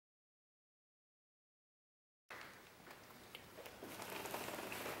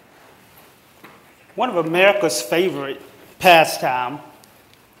One of America's favorite pastime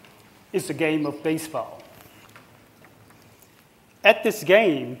is the game of baseball. At this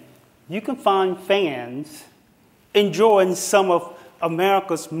game, you can find fans enjoying some of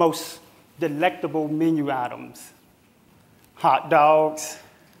America's most delectable menu items: hot dogs,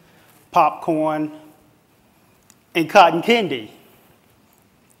 popcorn, and cotton candy.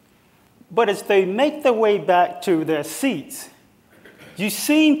 But as they make their way back to their seats, you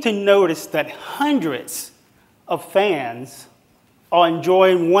seem to notice that hundreds of fans are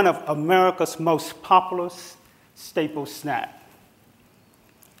enjoying one of America's most popular staple snacks,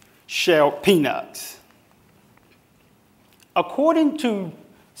 shelled peanuts. According to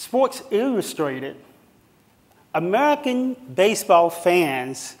Sports Illustrated, American baseball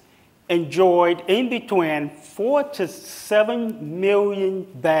fans enjoyed in between 4 to 7 million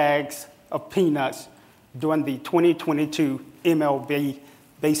bags of peanuts during the 2022 MLB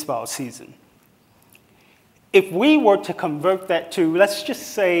baseball season. If we were to convert that to, let's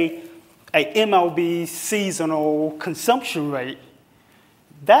just say, a MLB seasonal consumption rate,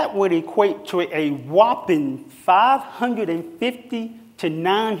 that would equate to a whopping 550 to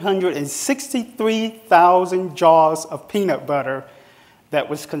 963,000 jars of peanut butter that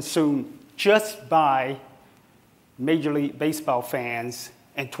was consumed just by Major League Baseball fans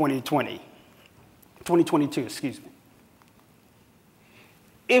in 2022, excuse me.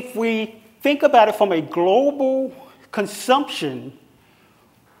 If we think about it from a global consumption,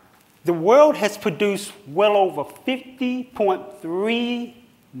 the world has produced well over 50.3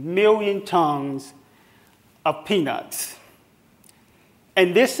 million tons of peanuts.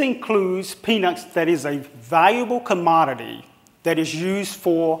 And this includes peanuts that is a valuable commodity that is used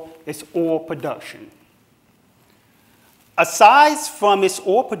for its oil production. Aside from its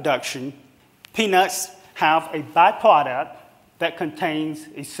oil production, peanuts have a byproduct that contains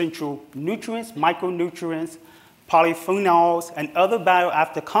essential nutrients, micronutrients, polyphenols, and other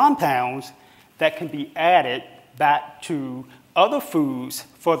bioactive compounds that can be added back to other foods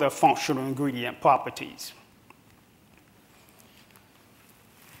for their functional ingredient properties.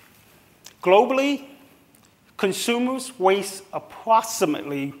 Globally, consumers waste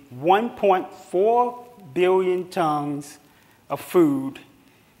approximately 1.4 billion tons of food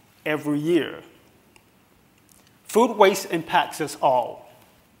every year. Food waste impacts us all.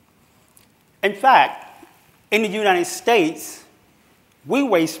 In fact, in the United States, we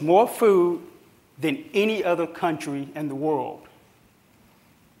waste more food than any other country in the world.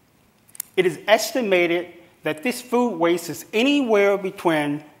 It is estimated that this food waste is anywhere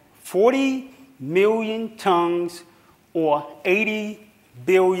between 40 million tons or 80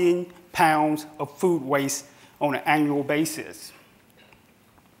 billion pounds of food waste on an annual basis.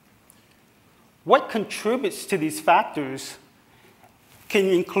 What contributes to these factors can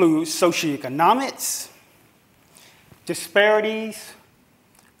include socioeconomics, disparities,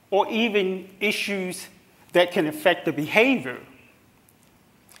 or even issues that can affect the behavior.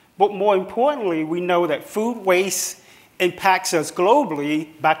 But more importantly, we know that food waste impacts us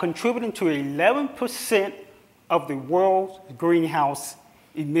globally by contributing to 11% of the world's greenhouse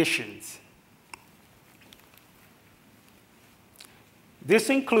emissions. This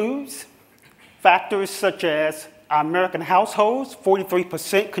includes factors such as our American households,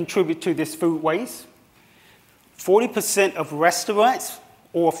 43% contribute to this food waste. 40% of restaurants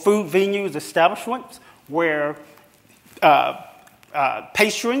or food venues, establishments where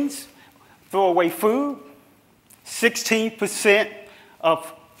patrons throw away food. 16%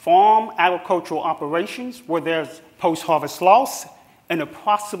 of farm agricultural operations where there's post-harvest loss, and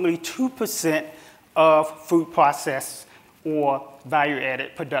approximately 2% of food process or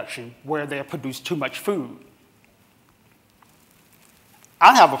value-added production where they produce too much food.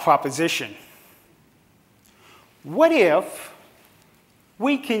 I have a proposition. What if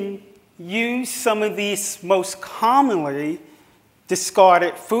we can use some of these most commonly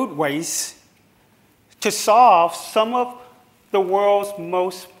discarded food waste to solve some of the world's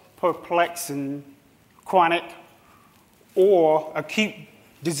most perplexing chronic or acute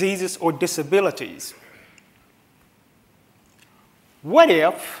diseases or disabilities? What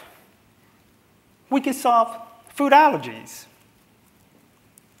if we can solve food allergies,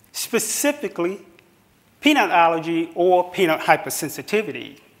 specifically peanut allergy or peanut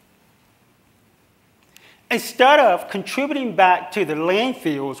hypersensitivity? Instead of contributing back to the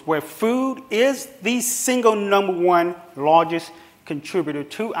landfills where food is the single #1 largest contributor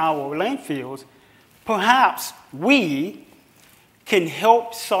to our landfills, perhaps we can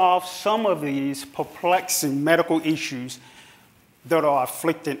help solve some of these perplexing medical issues that are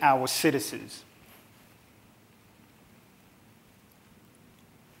afflicting our citizens.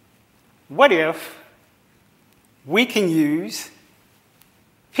 What if we can use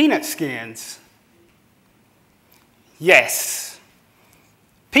peanut skins. Yes,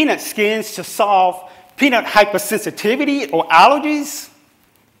 peanut skins to solve peanut hypersensitivity or allergies?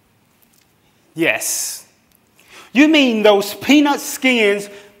 Yes. You mean those peanut skins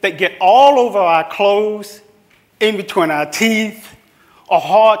that get all over our clothes, in between our teeth, are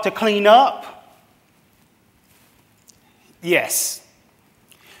hard to clean up? Yes.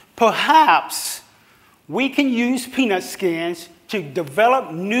 Perhaps we can use peanut skins to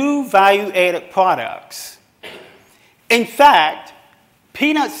develop new value-added products. In fact,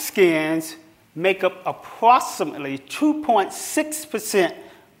 peanut skins make up approximately 2.6%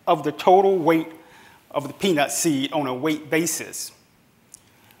 of the total weight of the peanut seed on a weight basis.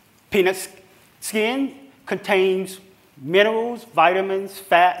 Peanut skin contains minerals, vitamins,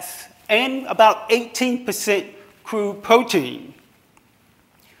 fats, and about 18% crude protein.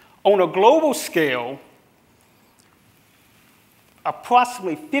 On a global scale,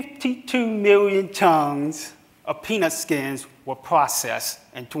 approximately 52 million tons of peanut skins were processed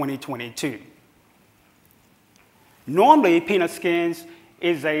in 2022. Normally, peanut skins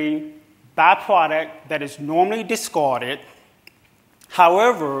is a byproduct that is normally discarded.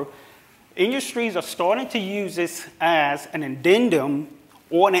 However, industries are starting to use this as an addendum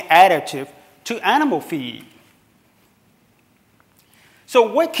or an additive to animal feed.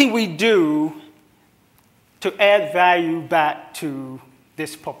 So what can we do to add value back to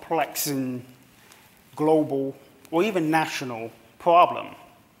this perplexing global or even national problem?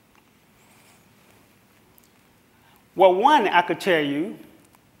 Well, one, I could tell you,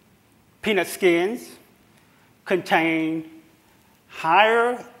 peanut skins contain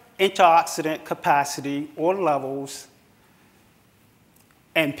higher antioxidant capacity or levels,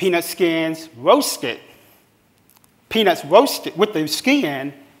 and peanut skins roasted. Peanuts roasted with the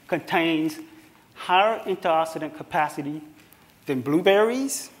skin contains higher antioxidant capacity than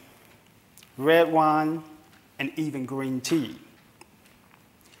blueberries, red wine, and even green tea.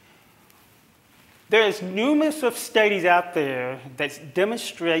 There's numerous of studies out there that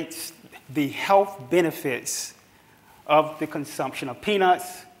demonstrates the health benefits of the consumption of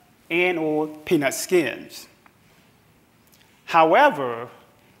peanuts and or peanut skins. However,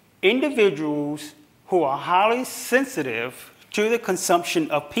 individuals who are highly sensitive to the consumption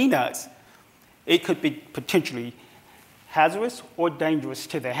of peanuts, it could be potentially hazardous or dangerous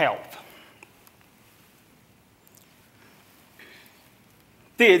to their health.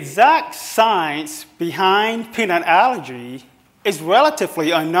 The exact science behind peanut allergy is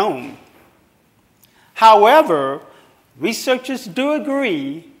relatively unknown. However, researchers do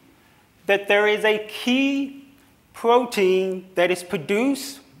agree that there is a key protein that is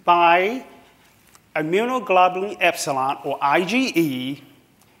produced by immunoglobulin epsilon, or IgE,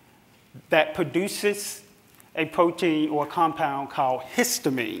 that produces a protein or compound called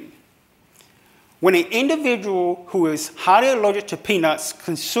histamine. When an individual who is highly allergic to peanuts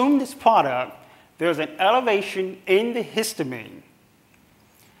consumes this product, there's an elevation in the histamine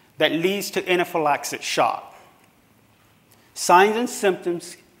that leads to anaphylactic shock. Signs and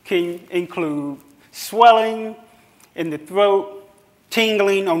symptoms can include swelling in the throat,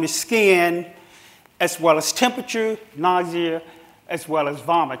 tingling on the skin, as well as temperature, nausea, as well as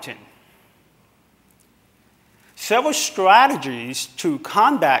vomiting. Several strategies to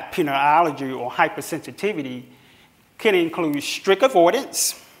combat peanut allergy or hypersensitivity can include strict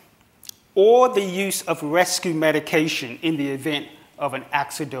avoidance or the use of rescue medication in the event of an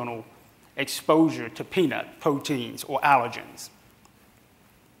accidental exposure to peanut proteins or allergens.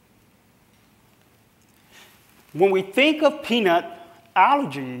 When we think of peanut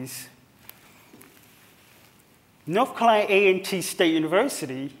allergies, North Carolina A&T State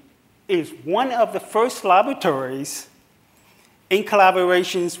University is one of the first laboratories in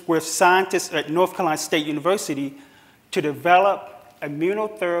collaborations with scientists at North Carolina State University to develop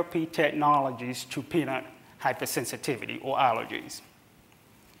immunotherapy technologies to peanut hypersensitivity or allergies.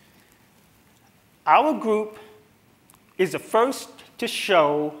 Our group is the first to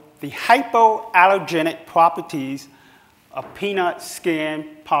show the hypoallergenic properties of peanut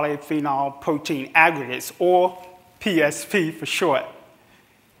skin polyphenol protein aggregates, or PSP for short,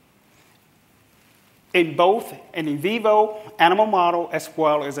 in both an in vivo animal model as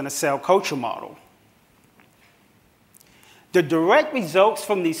well as in a cell culture model. The direct results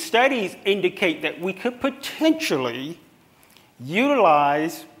from these studies indicate that we could potentially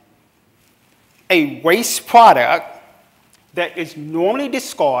utilize a waste product that is normally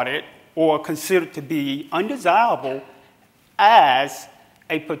discarded or considered to be undesirable as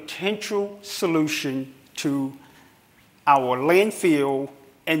a potential solution to our landfill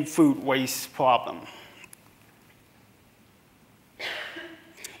and food waste problem.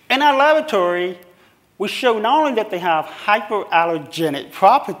 In our laboratory, we show not only that they have hyperallergenic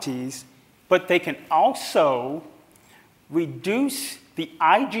properties, but they can also reduce the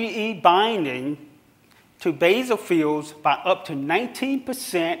IgE binding to basophils by up to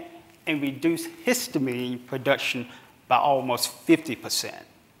 19% and reduce histamine production by almost 50%.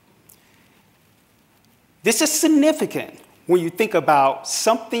 This is significant when you think about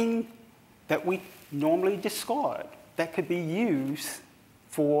something that we normally discard that could be used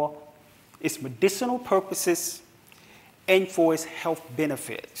for its medicinal purposes and for its health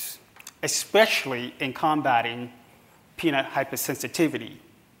benefits, especially in combating peanut hypersensitivity.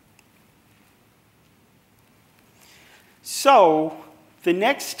 So, the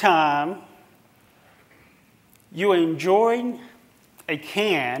next time you're enjoying a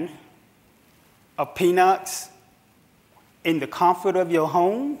can of peanuts in the comfort of your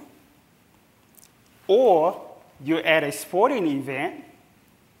home, or you're at a sporting event,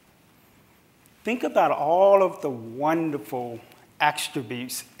 think about all of the wonderful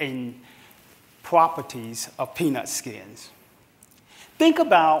attributes and properties of peanut skins. Think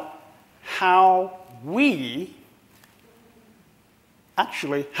about how you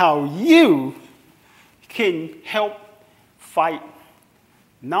can help fight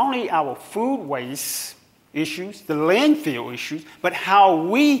not only our food waste issues, the landfill issues, but how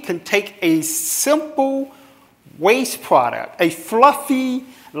we can take a simple waste product, a fluffy,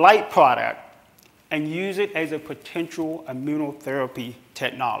 light product, and use it as a potential immunotherapy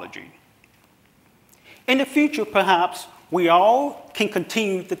technology. In the future, perhaps, we all can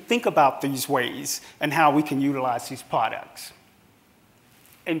continue to think about these ways and how we can utilize these products.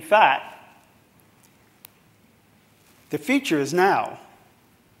 In fact, the future is now.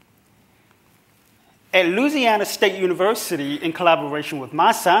 At Louisiana State University, in collaboration with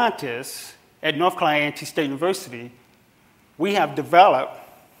my scientists at North Carolina State University, we have developed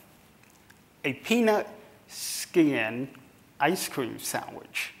a peanut skin ice cream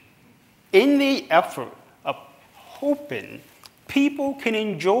sandwich in the effort of hoping people can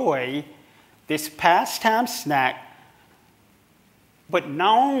enjoy this pastime snack, but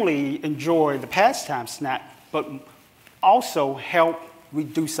not only enjoy the pastime snack, but also help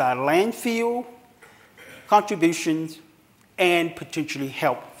reduce our landfill contributions and potentially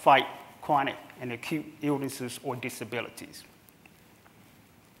help fight chronic and acute illnesses or disabilities.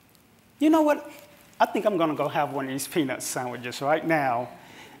 You know what? I think I'm going to go have one of these peanut sandwiches right now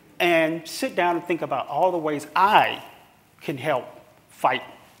and sit down and think about all the ways I can help fight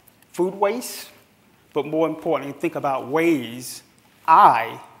food waste, but more importantly, think about ways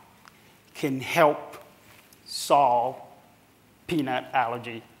I can help solve peanut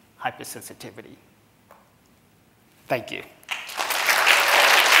allergy hypersensitivity. Thank you.